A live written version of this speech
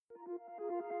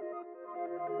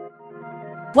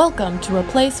Welcome to a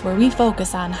place where we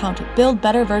focus on how to build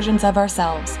better versions of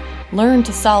ourselves, learn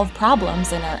to solve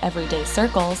problems in our everyday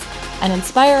circles, and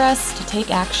inspire us to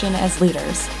take action as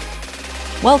leaders.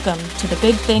 Welcome to the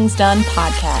Big Things Done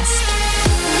podcast.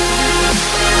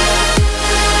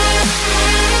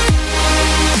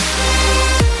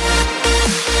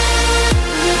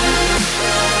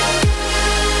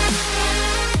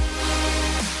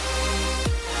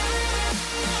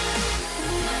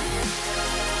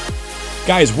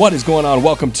 Guys, what is going on?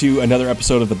 Welcome to another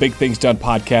episode of the Big Things Done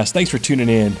podcast. Thanks for tuning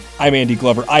in. I'm Andy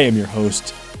Glover. I am your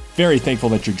host. Very thankful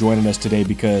that you're joining us today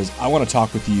because I want to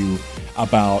talk with you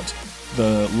about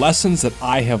the lessons that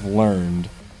I have learned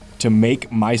to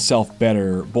make myself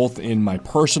better, both in my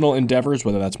personal endeavors,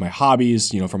 whether that's my hobbies,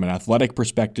 from an athletic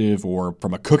perspective or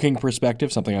from a cooking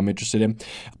perspective, something I'm interested in,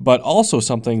 but also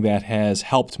something that has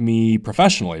helped me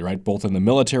professionally, right? Both in the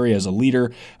military as a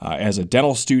leader, as a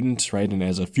dental student, right? And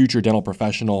as a future dental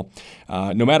professional.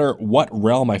 No matter what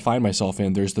realm I find myself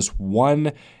in, there's this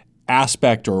one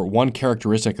aspect or one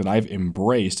characteristic that I've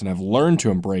embraced and I've learned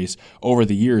to embrace over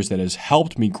the years that has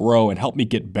helped me grow and helped me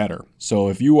get better. So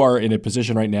if you are in a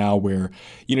position right now where,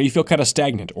 you feel kind of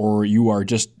stagnant or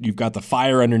you've got the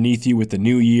fire underneath you with the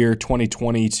new year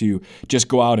 2020 to just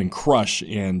go out and crush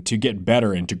and to get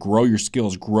better and to grow your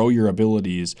skills, grow your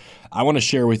abilities, I want to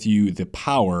share with you the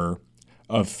power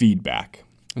of feedback.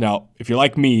 Now, if you're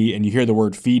like me and you hear the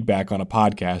word feedback on a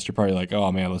podcast, you're probably like,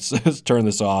 oh man, let's turn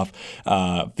this off.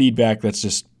 Feedback, that's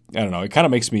just, I don't know, it kind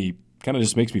of makes me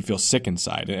feel sick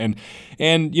inside. And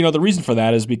the reason for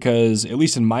that is because, at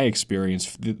least in my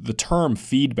experience, the term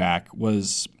feedback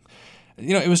was,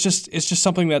 it's just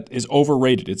something that is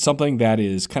overrated. It's something that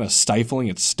is kind of stifling.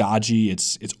 It's stodgy.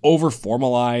 It's over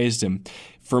formalized. And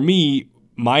for me,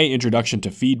 my introduction to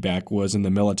feedback was in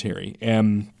the military.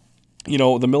 And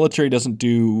the military doesn't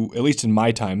do, at least in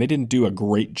my time, they didn't do a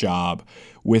great job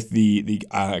with the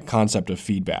concept of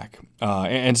feedback.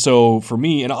 And so for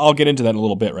me, and I'll get into that in a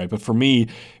little bit, right? But for me,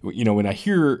 when I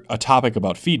hear a topic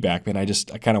about feedback, man, I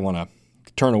kind of want to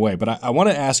turn away. But I want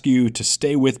to ask you to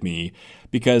stay with me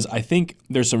because I think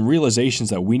there's some realizations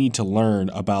that we need to learn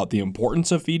about the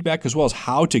importance of feedback as well as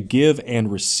how to give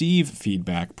and receive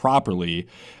feedback properly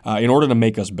in order to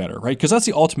make us better, right? Because that's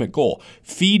the ultimate goal.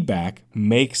 Feedback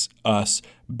makes us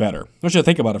better. I want you to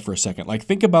think about it for a second. Like,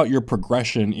 think about your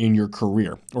progression in your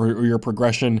career or your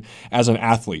progression as an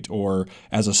athlete or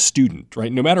as a student,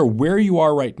 right? No matter where you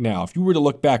are right now, if you were to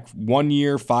look back 1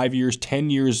 year, 5 years, 10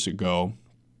 years ago,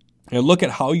 and look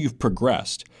at how you've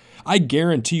progressed, I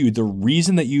guarantee you the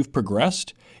reason that you've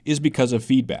progressed is because of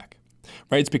feedback,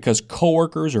 right? It's because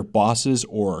coworkers or bosses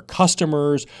or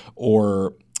customers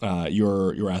or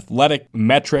your athletic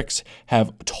metrics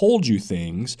have told you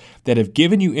things that have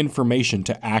given you information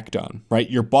to act on, right?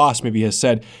 Your boss maybe has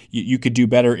said you could do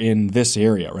better in this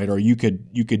area, right? Or you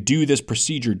could do this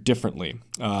procedure differently.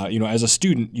 As a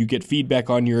student, you get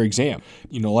feedback on your exam.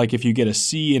 Like if you get a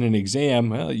C in an exam,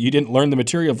 well, you didn't learn the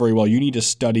material very well. You need to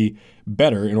study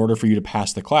better in order for you to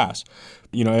pass the class.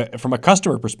 From a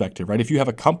customer perspective, right? If you have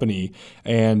a company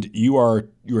and you are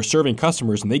serving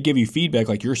customers and they give you feedback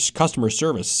like your customer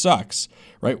service sucks,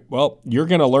 right? Well, you're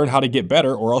going to learn how to get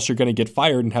better or else you're going to get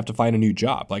fired and have to find a new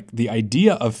job. Like, the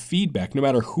idea of feedback, no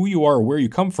matter who you are or where you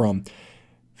come from,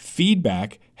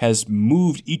 feedback has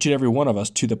moved each and every one of us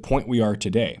to the point we are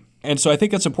today. And so I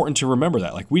think that's important to remember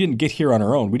that. Like, we didn't get here on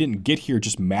our own. We didn't get here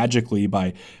just magically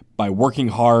by working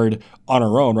hard on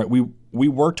our own, right? We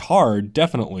worked hard,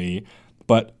 definitely,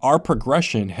 but our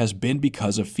progression has been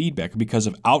because of feedback, because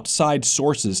of outside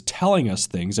sources telling us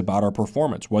things about our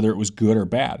performance, whether it was good or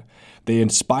bad. They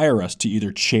inspire us to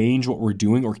either change what we're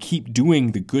doing or keep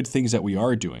doing the good things that we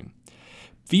are doing.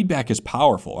 Feedback is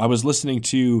powerful. I was listening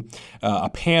to a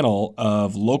panel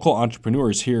of local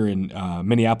entrepreneurs here in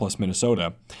Minneapolis,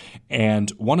 Minnesota, and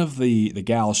one of the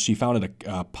gals, she founded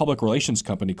a public relations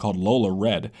company called Lola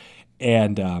Red,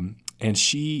 and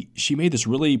she made this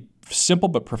really simple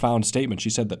but profound statement. She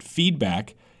said that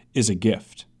feedback is a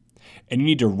gift, and you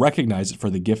need to recognize it for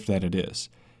the gift that it is.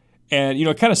 And,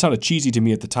 it kind of sounded cheesy to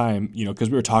me at the time, because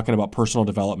we were talking about personal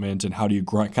development and how do you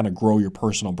grow your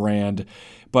personal brand.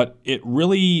 But it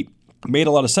really made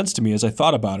a lot of sense to me as I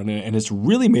thought about it. And it's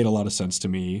really made a lot of sense to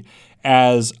me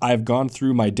as I've gone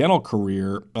through my dental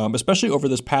career, especially over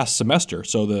this past semester.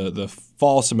 So the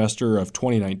fall semester of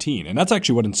 2019. And that's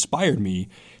actually what inspired me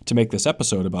to make this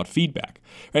episode about feedback.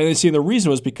 And the reason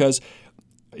was because,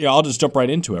 I'll just jump right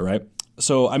into it, right?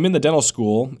 So I'm in the dental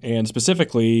school, and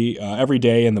specifically every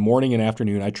day in the morning and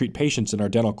afternoon, I treat patients in our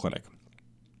dental clinic.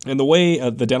 And the way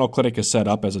the dental clinic is set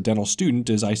up as a dental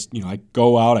student is I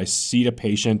go out, I seat a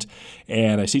patient,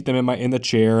 and I seat them in the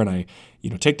chair, and I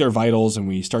take their vitals, and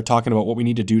we start talking about what we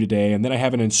need to do today. And then I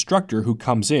have an instructor who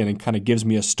comes in and kind of gives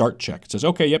me a start check. It says,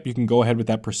 okay, yep, you can go ahead with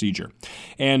that procedure.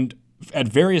 And at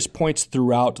various points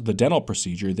throughout the dental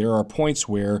procedure, there are points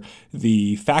where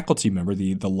the faculty member,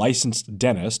 the licensed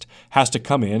dentist, has to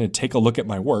come in and take a look at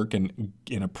my work and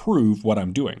approve what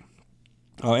I'm doing.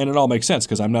 And it all makes sense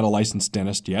because I'm not a licensed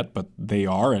dentist yet, but they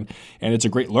are. And it's a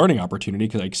great learning opportunity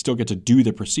because I still get to do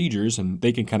the procedures and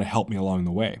they can kind of help me along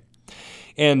the way.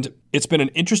 And it's been an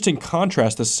interesting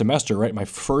contrast this semester, right? My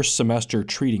first semester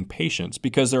treating patients,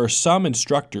 because there are some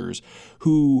instructors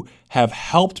who have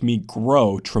helped me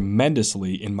grow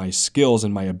tremendously in my skills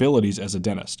and my abilities as a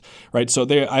dentist, right? So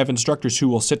I have instructors who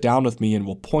will sit down with me and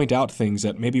will point out things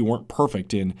that maybe weren't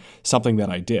perfect in something that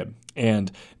I did.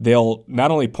 And they'll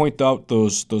not only point out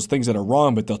those things that are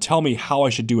wrong, but they'll tell me how I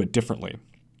should do it differently.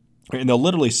 And they'll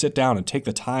literally sit down and take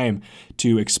the time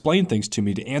to explain things to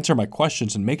me, to answer my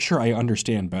questions and make sure I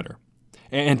understand better.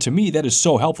 And to me, that is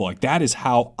so helpful. Like, that is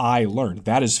how I learn.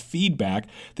 That is feedback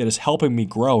that is helping me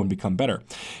grow and become better.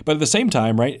 But at the same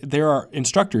time, right, there are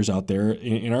instructors out there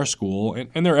in our school,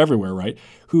 and they're everywhere, right,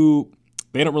 who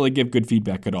they don't really give good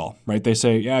feedback at all, right? They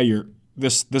say, yeah,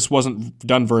 this wasn't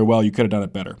done very well. You could have done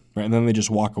it better, right? And then they just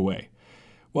walk away.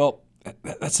 Well,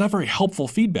 that's not very helpful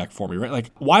feedback for me, right?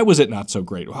 Like, why was it not so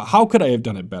great? How could I have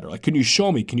done it better? Like, can you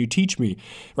show me? Can you teach me?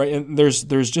 Right? And there's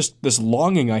just this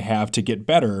longing I have to get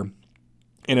better,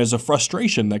 and there's a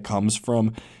frustration that comes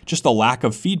from just the lack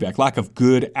of feedback, lack of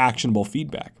good, actionable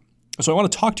feedback. So I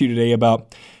want to talk to you today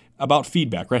about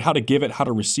feedback, right? How to give it, how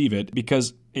to receive it,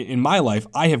 because in my life,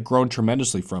 I have grown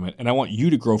tremendously from it, and I want you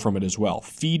to grow from it as well.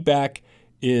 Feedback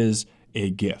is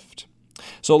a gift.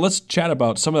 So let's chat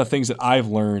about some of the things that I've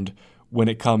learned when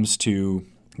it comes to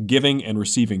giving and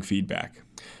receiving feedback.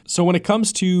 So when it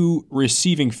comes to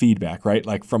receiving feedback, right,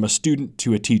 like from a student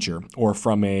to a teacher, or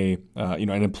from an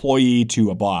employee to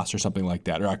a boss or something like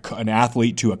that, or an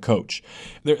athlete to a coach,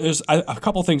 there's a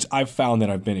couple things I've found that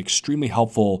have been extremely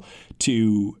helpful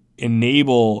to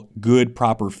enable good,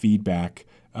 proper feedback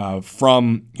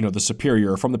from the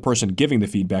superior, or from the person giving the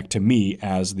feedback to me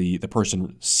as the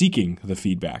person seeking the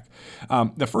feedback.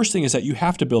 The first thing is that you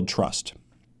have to build trust,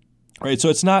 right? So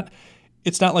it's not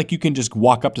like you can just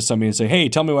walk up to somebody and say, hey,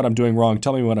 tell me what I'm doing wrong,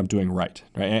 tell me what I'm doing right,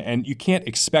 right? And you can't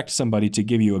expect somebody to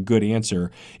give you a good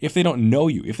answer if they don't know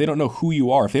you, if they don't know who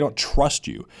you are, if they don't trust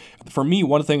you. For me,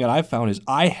 one thing that I've found is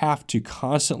I have to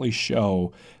constantly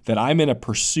show that I'm in a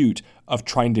pursuit of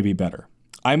trying to be better.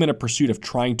 I'm in a pursuit of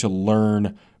trying to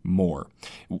learn more.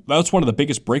 That's one of the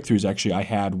biggest breakthroughs actually I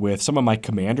had with some of my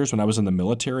commanders when I was in the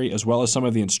military, as well as some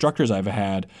of the instructors I've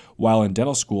had while in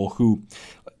dental school who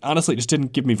honestly just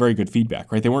didn't give me very good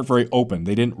feedback, right? They weren't very open.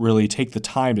 They didn't really take the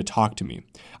time to talk to me.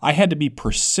 I had to be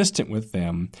persistent with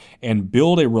them and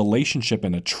build a relationship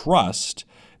and a trust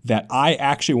that I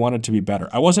actually wanted to be better.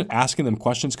 I wasn't asking them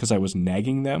questions because I was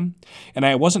nagging them. And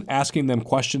I wasn't asking them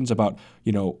questions about,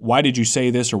 why did you say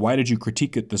this or why did you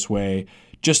critique it this way,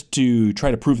 just to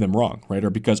try to prove them wrong, right? Or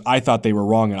because I thought they were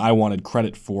wrong and I wanted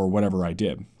credit for whatever I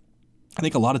did. I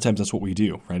think a lot of times that's what we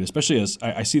do, right? Especially as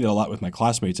I see that a lot with my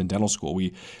classmates in dental school.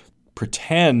 We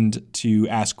pretend to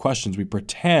ask questions. We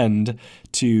pretend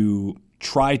to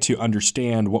try to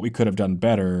understand what we could have done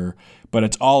better, but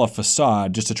it's all a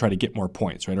facade just to try to get more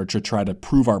points, right? Or to try to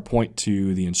prove our point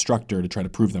to the instructor, to try to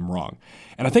prove them wrong.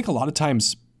 And I think a lot of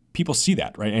times people see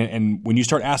that, right? And when you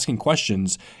start asking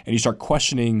questions and you start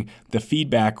questioning the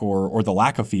feedback or the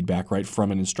lack of feedback, right,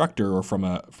 from an instructor or from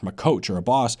a coach or a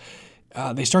boss,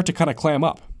 they start to kind of clam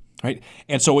up, right?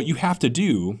 And so what you have to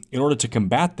do in order to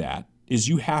combat that is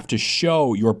you have to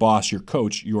show your boss, your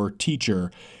coach, your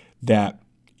teacher that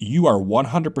you are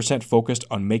 100% focused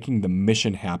on making the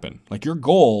mission happen. Like, your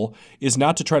goal is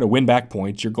not to try to win back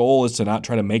points. Your goal is to not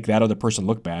try to make that other person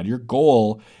look bad. Your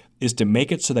goal is to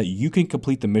make it so that you can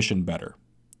complete the mission better,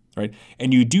 right?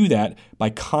 And you do that by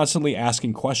constantly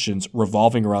asking questions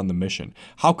revolving around the mission.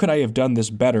 How could I have done this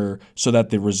better so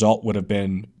that the result would have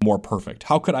been more perfect?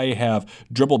 How could I have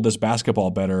dribbled this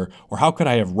basketball better? Or how could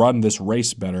I have run this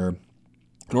race better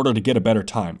in order to get a better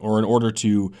time, or in order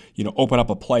to, open up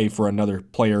a play for another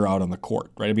player out on the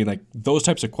court, right? I mean, like, those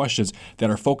types of questions that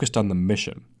are focused on the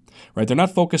mission, right? They're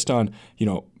not focused on,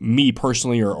 me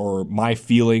personally or my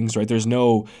feelings, right? There's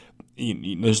no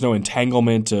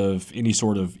entanglement of any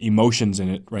sort of emotions in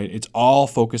it, right? It's all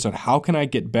focused on how can I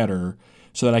get better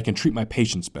so that I can treat my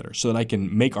patients better, so that I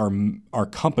can make our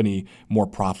company more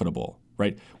profitable.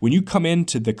 Right? When you come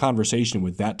into the conversation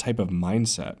with that type of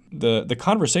mindset, the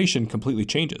conversation completely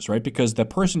changes, right? Because the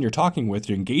person you're talking with,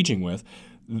 you're engaging with,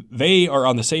 they are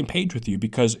on the same page with you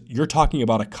because you're talking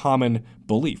about a common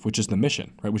belief, which is the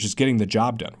mission, right? Which is getting the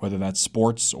job done, whether that's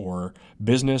sports or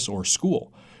business or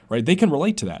school, right? They can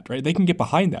relate to that, right? They can get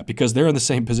behind that because they're in the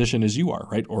same position as you are,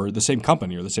 right? Or the same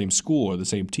company or the same school or the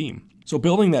same team. So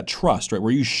building that trust, right,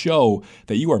 where you show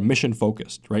that you are mission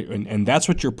focused, right? And that's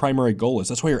what your primary goal is.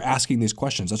 That's why you're asking these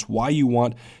questions. That's why you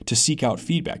want to seek out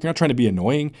feedback. You're not trying to be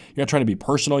annoying. You're not trying to be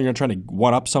personal. You're not trying to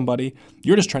one up somebody.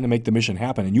 You're just trying to make the mission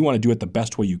happen, and you want to do it the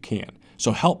best way you can.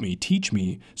 So help me, teach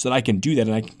me so that I can do that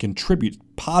and I can contribute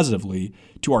positively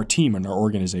to our team and our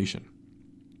organization.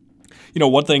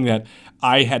 One thing that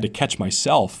I had to catch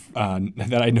myself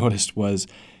that I noticed was,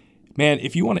 man,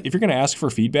 if you're going to ask for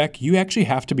feedback, you actually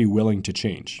have to be willing to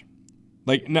change.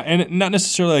 And not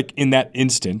necessarily like in that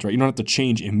instant, right? You don't have to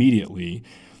change immediately.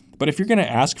 But if you're going to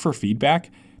ask for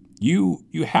feedback, you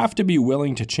have to be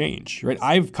willing to change, right?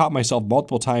 I've caught myself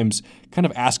multiple times kind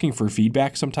of asking for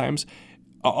feedback sometimes,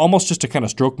 almost just to kind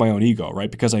of stroke my own ego, right?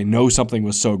 Because I know something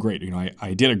was so great.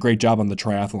 I did a great job on the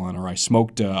triathlon, or I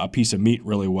smoked a piece of meat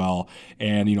really well.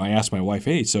 And, I asked my wife,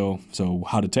 hey, so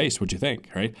how'd it taste? What'd you think,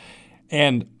 right?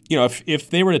 And, if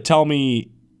they were to tell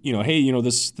me, hey,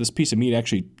 this piece of meat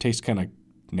actually tastes kind of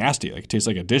nasty, like it tastes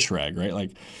like a dish rag, right?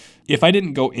 Like if I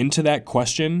didn't go into that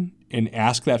question and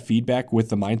ask that feedback with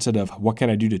the mindset of what can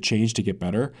I do to change to get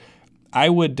better, I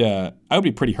would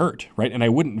be pretty hurt, right? And I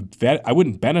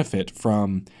wouldn't benefit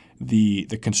from the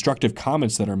constructive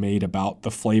comments that are made about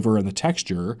the flavor and the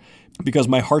texture because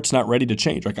my heart's not ready to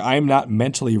change. Like I'm not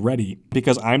mentally ready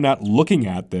because I'm not looking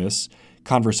at this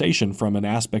conversation from an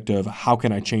aspect of how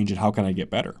can I change and how can I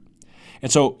get better.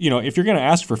 And so, if you're going to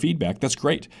ask for feedback, that's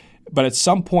great. But at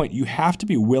some point, you have to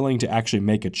be willing to actually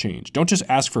make a change. Don't just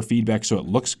ask for feedback so it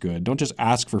looks good. Don't just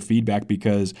ask for feedback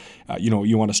because,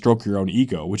 you want to stroke your own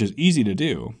ego, which is easy to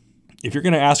do. If you're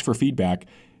going to ask for feedback,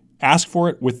 ask for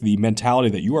it with the mentality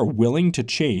that you are willing to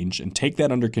change and take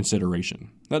that under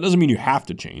consideration. That doesn't mean you have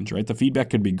to change, right? The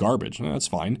feedback could be garbage. No, that's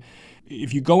fine.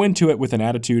 If you go into it with an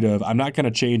attitude of, I'm not going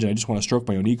to change and I just want to stroke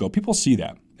my own ego, people see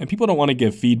that. And people don't want to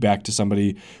give feedback to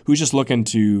somebody who's just looking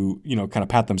to, kind of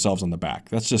pat themselves on the back.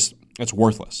 That's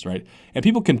worthless, right? And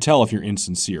people can tell if you're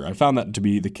insincere. I found that to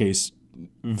be the case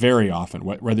very often,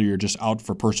 whether you're just out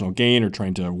for personal gain or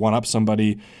trying to one-up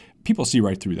somebody. People see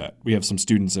right through that. We have some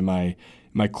students in my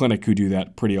clinic who do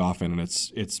that pretty often, and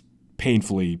it's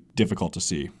painfully difficult to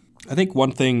see. I think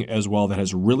one thing as well that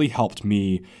has really helped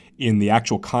me in the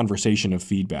actual conversation of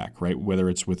feedback, right? Whether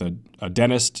it's with a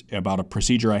dentist about a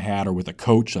procedure I had or with a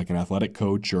coach, like an athletic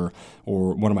coach or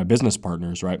one of my business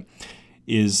partners, right?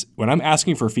 Is when I'm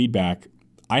asking for feedback,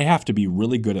 I have to be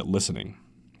really good at listening.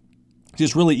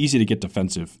 It's really easy to get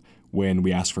defensive when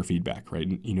we ask for feedback,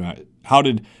 right? How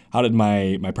did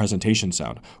my presentation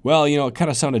sound? Well, it kind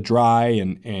of sounded dry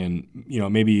and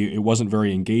maybe it wasn't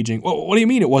very engaging. Well, what do you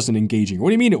mean it wasn't engaging? What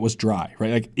do you mean it was dry,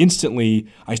 right? Like instantly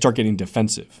I start getting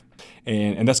defensive.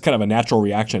 And that's kind of a natural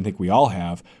reaction I think we all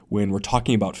have when we're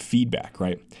talking about feedback,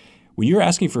 right? When you're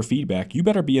asking for feedback, you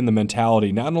better be in the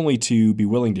mentality not only to be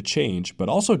willing to change, but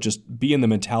also just be in the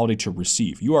mentality to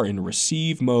receive. You are in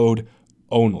receive mode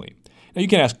only. Now, you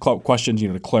can ask questions,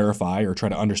 to clarify or try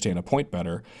to understand a point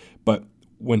better. But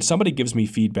when somebody gives me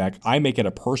feedback, I make it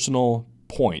a personal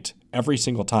point every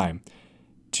single time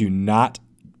to not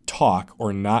talk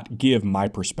or not give my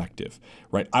perspective,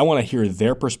 right? I want to hear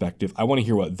their perspective. I want to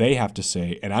hear what they have to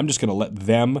say, and I'm just going to let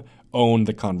them own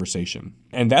the conversation.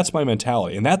 And that's my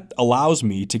mentality. And that allows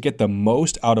me to get the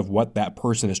most out of what that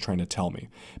person is trying to tell me.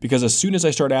 Because as soon as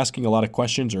I start asking a lot of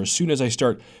questions or as soon as I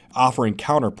start offering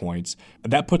counterpoints,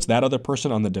 that puts that other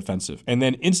person on the defensive. And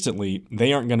then instantly,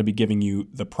 they aren't going to be giving you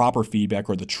the proper feedback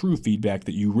or the true feedback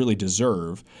that you really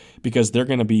deserve because they're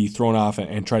going to be thrown off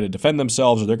and try to defend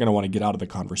themselves or they're going to want to get out of the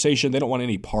conversation. They don't want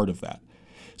any part of that.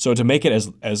 So to make it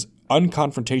as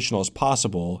unconfrontational as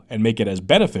possible and make it as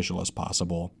beneficial as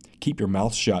possible, keep your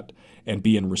mouth shut and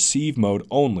be in receive mode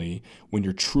only when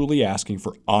you're truly asking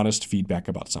for honest feedback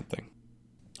about something.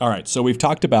 All right, so we've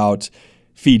talked about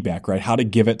feedback, right? How to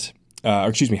give it, how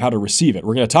to receive it.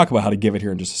 We're going to talk about how to give it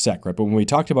here in just a sec, right? But when we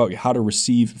talked about how to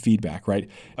receive feedback, right?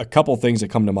 A couple things that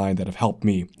come to mind that have helped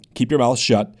me. Keep your mouth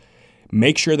shut.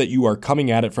 Make sure that you are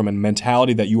coming at it from a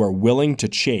mentality that you are willing to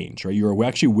change, right? You are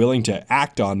actually willing to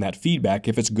act on that feedback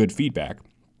if it's good feedback.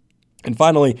 And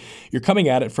finally, you're coming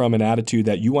at it from an attitude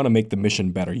that you want to make the mission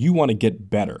better. You want to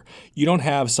get better. You don't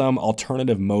have some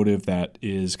alternative motive that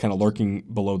is kind of lurking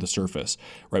below the surface,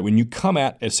 right? When you come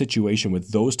at a situation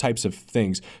with those types of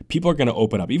things, people are going to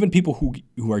open up. Even people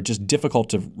who are just difficult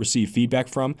to receive feedback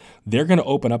from, they're going to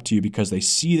open up to you because they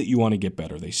see that you want to get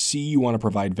better. They see you want to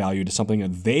provide value to something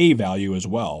that they value as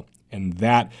well. And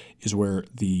that is where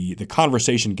the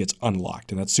conversation gets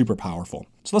unlocked, and that's super powerful.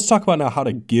 So let's talk about now how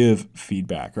to give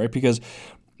feedback, right? Because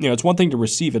it's one thing to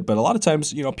receive it, but a lot of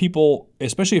times, people,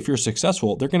 especially if you're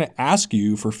successful, they're going to ask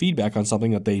you for feedback on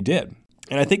something that they did.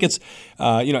 And I think it's,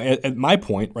 at my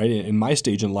point, right, in my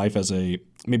stage in life as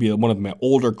maybe one of my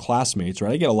older classmates,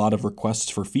 right, I get a lot of requests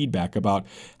for feedback about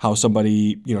how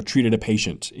somebody, treated a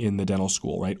patient in the dental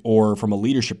school, right, or from a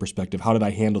leadership perspective, how did I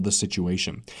handle this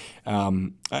situation?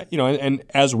 And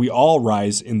as we all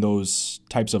rise in those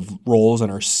types of roles and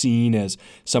are seen as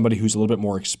somebody who's a little bit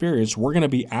more experienced, we're going to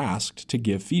be asked to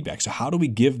give feedback. So how do we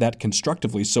give that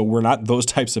constructively so we're not those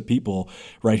types of people,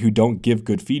 right, who don't give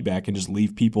good feedback and just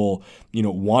leave people,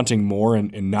 wanting more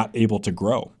and not able to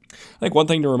grow? I think one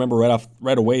thing to remember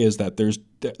right away is that there's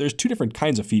two different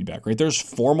kinds of feedback, right? There's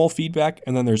formal feedback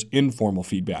and then there's informal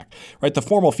feedback, right? The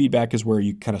formal feedback is where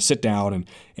you kind of sit down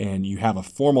and you have a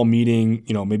formal meeting,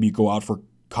 maybe you go out for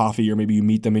coffee or maybe you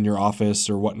meet them in your office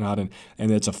or whatnot. And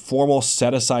it's a formal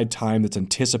set aside time that's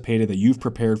anticipated that you've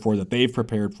prepared for, that they've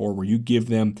prepared for, where you give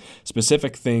them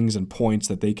specific things and points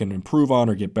that they can improve on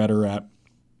or get better at.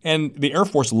 And the Air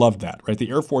Force loved that, right? The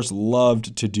Air Force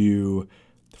loved to do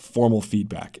formal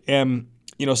feedback. And,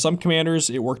 some commanders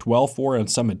it worked well for and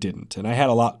some it didn't. And I had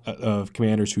a lot of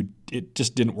commanders who it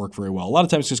just didn't work very well. A lot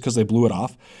of times just because they blew it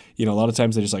off. A lot of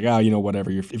times they're just like, whatever.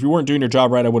 If you weren't doing your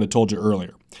job right, I would have told you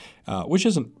earlier, which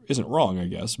isn't wrong, I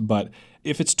guess. But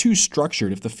if it's too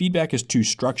structured, if the feedback is too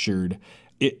structured,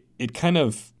 it kind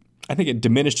of, I think it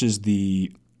diminishes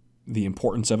the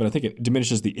importance of it. I think it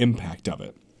diminishes the impact of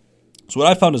it. So what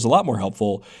I found is a lot more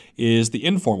helpful is the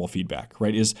informal feedback,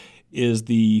 right? Is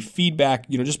the feedback,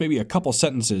 just maybe a couple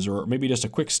sentences or maybe just a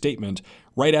quick statement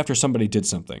right after somebody did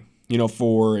something.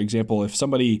 For example, if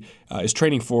somebody is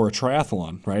training for a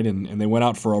triathlon, right, and they went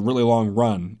out for a really long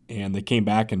run and they came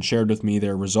back and shared with me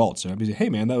their results. And I'd be like, hey,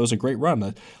 man, that was a great run.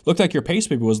 That looked like your pace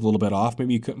maybe was a little bit off.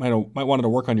 Maybe you might wanted to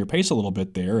work on your pace a little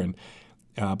bit there.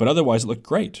 But otherwise it looked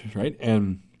great, right?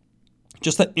 And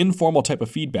just that informal type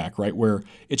of feedback, right, where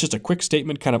it's just a quick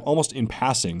statement kind of almost in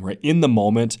passing, right, in the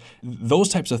moment, those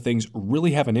types of things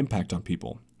really have an impact on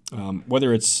people.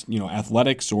 Whether it's,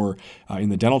 athletics or in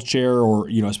the dental chair or,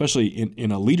 especially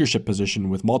in a leadership position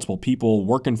with multiple people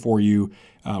working for you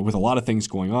with a lot of things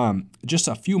going on, just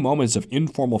a few moments of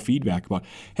informal feedback about,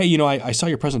 hey, I saw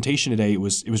your presentation today. It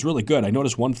was really good. I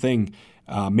noticed one thing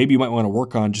maybe you might want to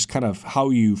work on, just kind of how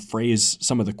you phrase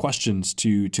some of the questions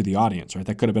to the audience, right?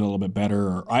 That could have been a little bit better.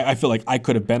 Or I feel like I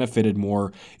could have benefited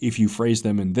more if you phrased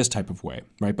them in this type of way,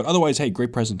 right? But otherwise, hey,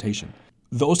 great presentation.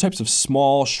 Those types of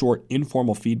small, short,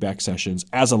 informal feedback sessions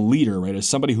as a leader, right, as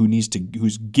somebody who's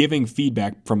giving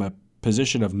feedback from a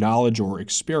position of knowledge or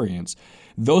experience,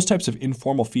 those types of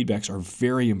informal feedbacks are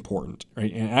very important,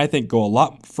 right? And I think go a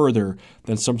lot further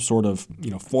than some sort of,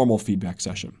 formal feedback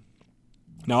session.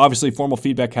 Now, obviously, formal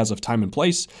feedback has a time and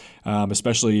place,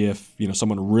 especially if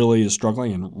someone really is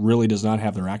struggling and really does not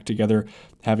have their act together.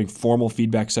 Having formal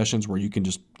feedback sessions where you can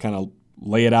just kind of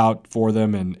lay it out for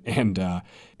them and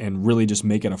really just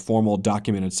make it a formal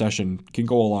documented session can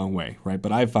go a long way, right?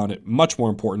 But I've found it much more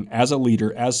important as a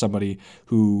leader, as somebody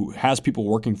who has people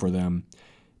working for them,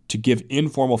 to give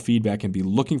informal feedback and be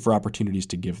looking for opportunities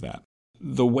to give that.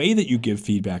 The way that you give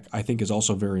feedback, I think, is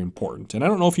also very important. And I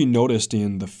don't know if you noticed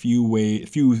in the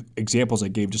few examples I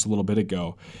gave just a little bit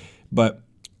ago, but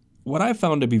what I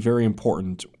found to be very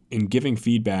important in giving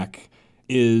feedback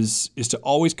is to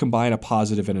always combine a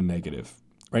positive and a negative,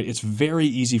 right? It's very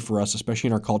easy for us, especially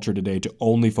in our culture today, to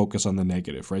only focus on the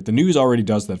negative, right? The news already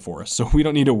does that for us, so we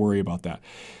don't need to worry about that.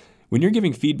 When you're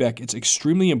giving feedback, it's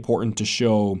extremely important to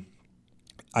show,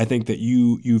 I think, that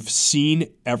you've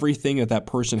seen everything that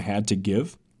person had to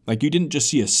give. Like, you didn't just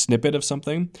see a snippet of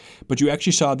something, but you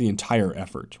actually saw the entire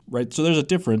effort, right? So there's a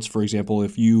difference, for example,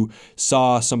 if you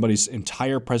saw somebody's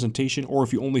entire presentation or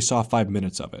if you only saw 5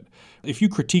 minutes of it. If you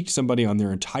critiqued somebody on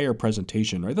their entire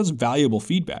presentation, right, that's valuable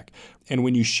feedback. And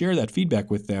when you share that feedback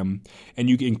with them and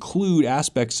you include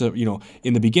aspects of,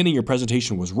 in the beginning your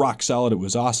presentation was rock solid, it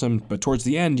was awesome, but towards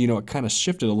the end, it kind of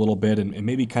shifted a little bit and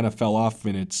maybe kind of fell off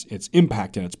in its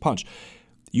impact and its punch.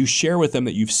 You share with them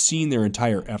that you've seen their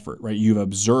entire effort, right? You've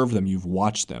observed them, you've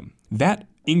watched them. That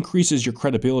increases your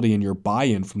credibility and your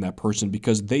buy-in from that person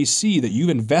because they see that you've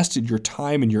invested your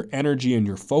time and your energy and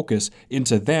your focus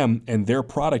into them and their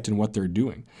product and what they're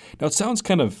doing. Now, it sounds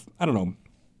kind of, it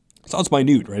sounds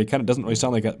minute, right? It kind of doesn't really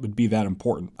sound like it would be that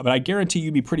important. But I guarantee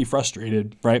you'd be pretty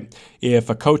frustrated, right, if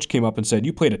a coach came up and said,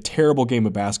 you played a terrible game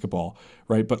of basketball,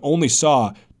 right, but only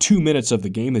saw 2 minutes of the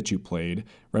game that you played,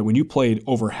 right, when you played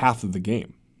over half of the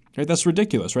game. Right? That's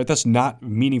ridiculous, right? That's not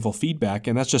meaningful feedback,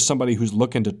 and that's just somebody who's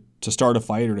looking to start a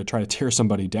fight or to try to tear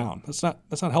somebody down. That's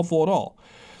not helpful at all.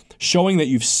 Showing that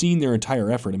you've seen their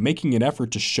entire effort and making an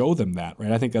effort to show them that,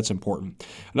 right? I think that's important.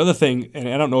 Another thing, and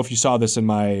I don't know if you saw this in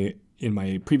my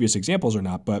previous examples or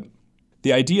not, but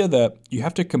the idea that you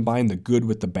have to combine the good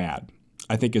with the bad,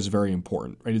 I think is very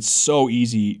important, right? It's so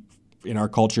easy in our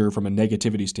culture from a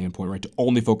negativity standpoint, right, to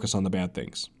only focus on the bad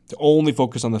things, to only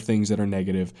focus on the things that are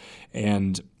negative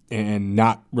and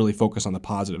not really focus on the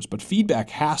positives. But feedback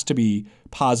has to be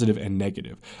positive and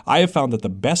negative. I have found that the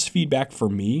best feedback for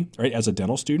me, right, as a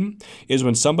dental student, is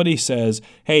when somebody says,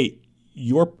 hey,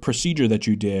 your procedure that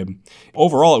you did,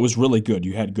 overall, it was really good.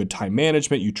 You had good time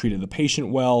management. You treated the patient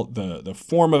well. The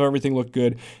form of everything looked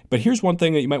good. But here's one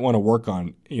thing that you might want to work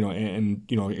on, and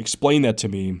explain that to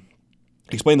me.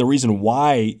 Explain the reason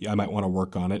why I might want to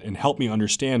work on it and help me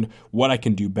understand what I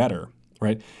can do better,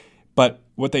 right? But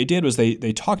what they did was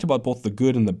they talked about both the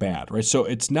good and the bad, right? So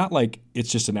it's not like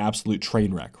it's just an absolute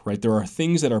train wreck, right? There are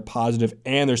things that are positive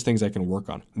and there's things I can work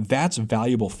on. That's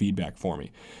valuable feedback for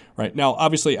me, right? Now,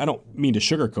 obviously, I don't mean to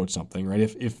sugarcoat something, right?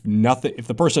 If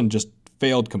the person just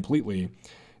failed completely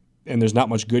and there's not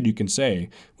much good you can say,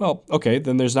 well, okay,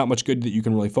 then there's not much good that you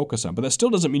can really focus on. But that still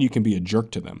doesn't mean you can be a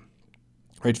jerk to them.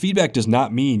 Right? Feedback does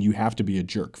not mean you have to be a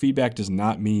jerk. Feedback does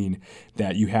not mean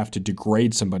that you have to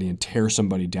degrade somebody and tear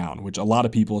somebody down, which a lot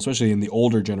of people, especially in the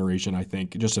older generation, I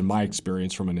think, just in my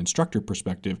experience from an instructor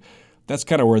perspective, that's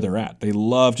kind of where they're at. They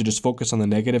love to just focus on the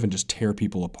negative and just tear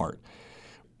people apart.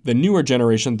 The newer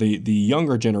generation, the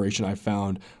younger generation, I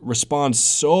found, responds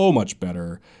so much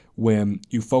better when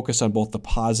you focus on both the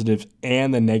positive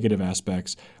and the negative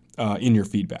aspects in your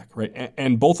feedback, right?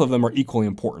 And both of them are equally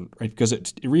important, right? Because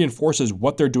it reinforces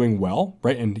what they're doing well,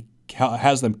 right? And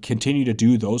has them continue to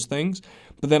do those things,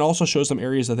 but then also shows them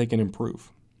areas that they can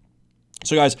improve.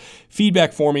 So guys,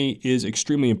 feedback for me is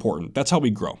extremely important. That's how we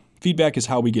grow. Feedback is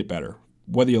how we get better,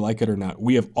 whether you like it or not.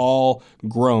 We have all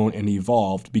grown and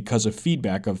evolved because of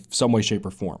feedback of some way, shape,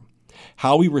 or form.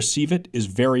 How we receive it is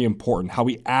very important. How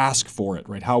we ask for it,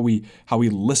 right? How we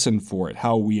listen for it,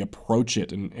 how we approach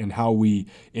it, and how we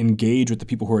engage with the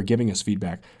people who are giving us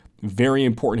feedback. Very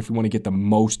important if we want to get the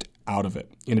most out of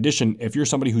it. In addition, if you're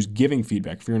somebody who's giving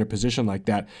feedback, if you're in a position like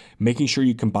that, making sure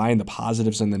you combine the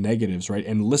positives and the negatives, right?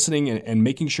 And listening and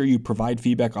making sure you provide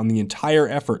feedback on the entire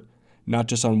effort, not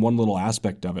just on one little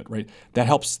aspect of it, right? That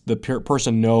helps the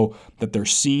person know that they're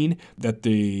seen, that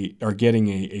they are getting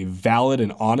a valid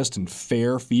and honest and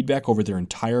fair feedback over their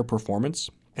entire performance.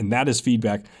 And that is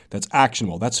feedback that's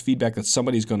actionable. That's feedback that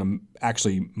somebody's going to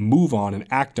actually move on and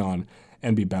act on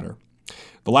and be better.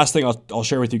 The last thing I'll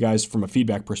share with you guys from a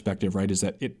feedback perspective, right, is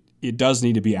that it does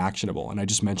need to be actionable. And I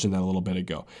just mentioned that a little bit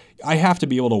ago. I have to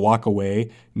be able to walk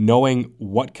away knowing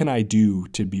what can I do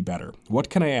to be better? What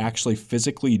can I actually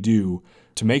physically do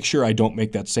to make sure I don't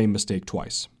make that same mistake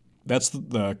twice? That's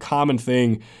the common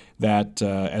thing that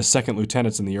as second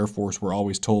lieutenants in the Air Force we're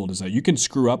always told, is that you can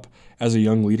screw up as a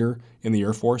young leader in the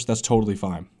Air Force. That's totally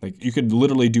fine. Like, you could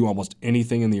literally do almost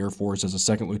anything in the Air Force as a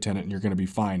second lieutenant and you're going to be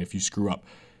fine if you screw up.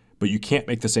 But you can't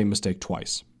make the same mistake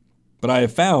twice. But I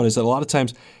have found is that a lot of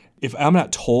times, if I'm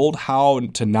not told how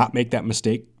to not make that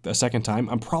mistake a second time,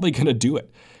 I'm probably going to do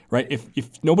it, right?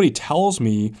 If nobody tells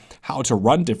me how to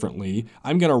run differently,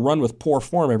 I'm going to run with poor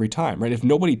form every time, right? If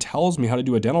nobody tells me how to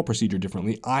do a dental procedure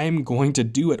differently, I'm going to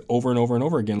do it over and over and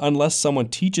over again unless someone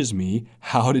teaches me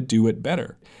how to do it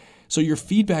better. So your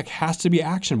feedback has to be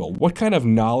actionable. What kind of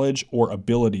knowledge or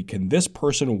ability can this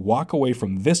person walk away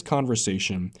from this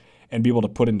conversation and be able to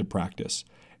put into practice?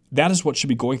 That is what should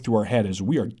be going through our head as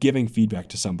we are giving feedback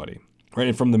to somebody, right?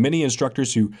 And from the many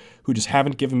instructors who just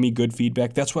haven't given me good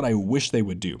feedback, that's what I wish they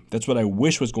would do. That's what I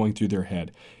wish was going through their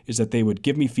head, is that they would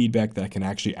give me feedback that I can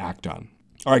actually act on.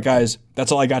 All right, guys,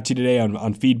 that's all I got to today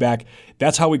on feedback.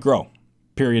 That's how we grow,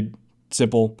 period,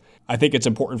 simple. I think it's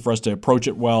important for us to approach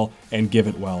it well and give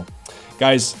it well.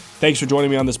 Guys, thanks for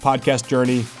joining me on this podcast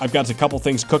journey. I've got a couple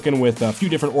things cooking with a few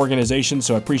different organizations,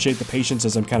 so I appreciate the patience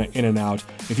as I'm kind of in and out.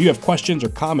 If you have questions or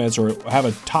comments or have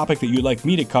a topic that you'd like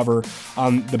me to cover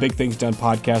on the Big Things Done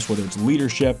podcast, whether it's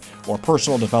leadership or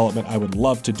personal development, I would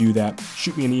love to do that.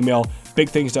 Shoot me an email,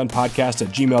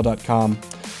 bigthingsdonepodcast@gmail.com.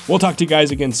 We'll talk to you guys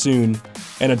again soon.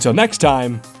 And until next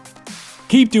time,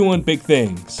 keep doing big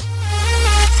things.